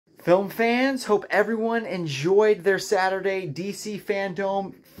Film fans, hope everyone enjoyed their Saturday. DC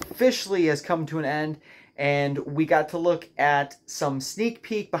Fandome officially has come to an end, and we got to look at some sneak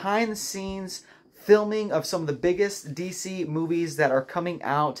peek behind the scenes filming of some of the biggest DC movies that are coming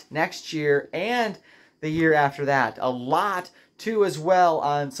out next year and the year after that. A lot, too, as well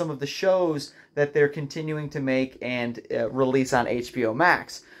on some of the shows that they're continuing to make and release on HBO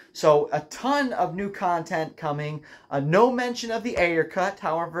Max. So a ton of new content coming. No mention of the AyerCut.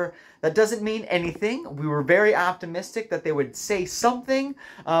 However, that doesn't mean anything. We were very optimistic that they would say something,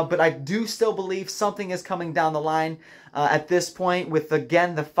 but I do still believe something is coming down the line at this point with,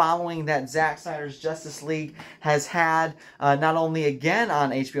 again, the following that Zack Snyder's Justice League has had, not only again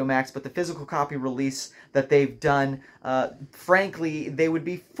on HBO Max, but the physical copy release that they've done. Frankly, they would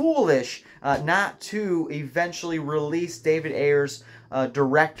be foolish not to eventually release David Ayer's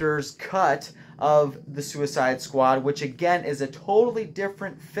director's cut of The Suicide Squad, which again is a totally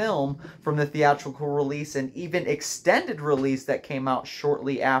different film from the theatrical release and even extended release that came out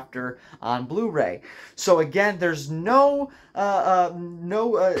shortly after on Blu-ray. So again, there's no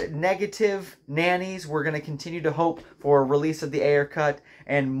negative nannies. We're going to continue to hope for a release of the AyerCut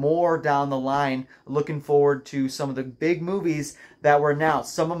and more down the line. Looking forward to some of the big movies that were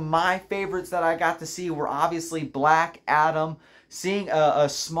announced. Some of my favorites that I got to see were obviously Black Adam. Seeing a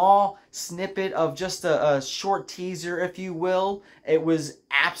small snippet of just a short teaser, if you will, it was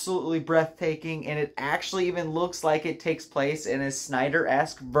absolutely breathtaking, and it actually even looks like it takes place in a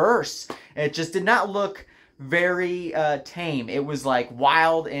Snyder-esque verse. It just did not look very tame. It was like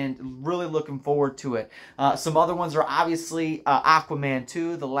wild and really looking forward to it. Some other ones are obviously Aquaman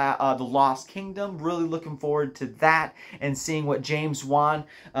 2, the Lost Kingdom. Really looking forward to that and seeing what James Wan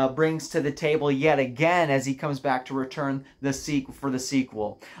brings to the table yet again as he comes back to return the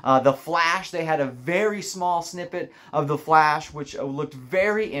sequel. The Flash, they had a very small snippet of The Flash, which looked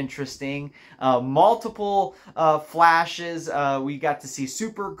very interesting. Multiple flashes. We got to see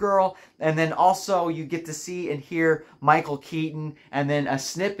Supergirl, and then also you get to see and hear Michael Keaton, and then a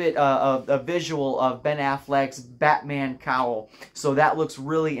snippet of a visual of Ben Affleck's Batman cowl. So that looks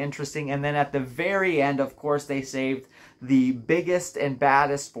really interesting. And then at the very end, of course, they saved the biggest and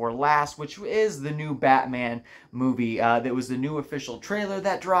baddest for last, which is the new Batman movie. That was the new official trailer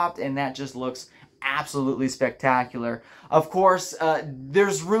that dropped, and that just looks absolutely spectacular. Of course,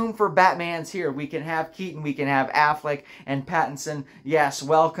 there's room for Batmans here. We can have Keaton, we can have Affleck and Pattinson. Yes,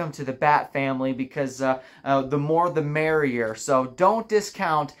 welcome to the Bat family, because the more the merrier. So don't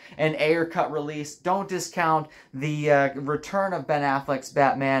discount an AyerCut release. Don't discount the return of Ben Affleck's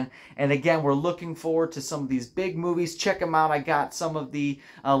Batman. And again, we're looking forward to some of these big movies. Check them out. I got some of the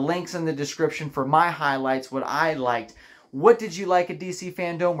links in the description for my highlights, what I liked. What did you like at DC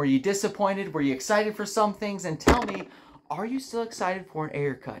Fandome? Were you disappointed? Were you excited for some things? And tell me, are you still excited for an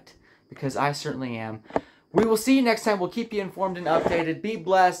AyerCut? Because I certainly am. We will see you next time. We'll keep you informed and updated. Be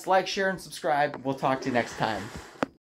blessed. Like, share, and subscribe. We'll talk to you next time.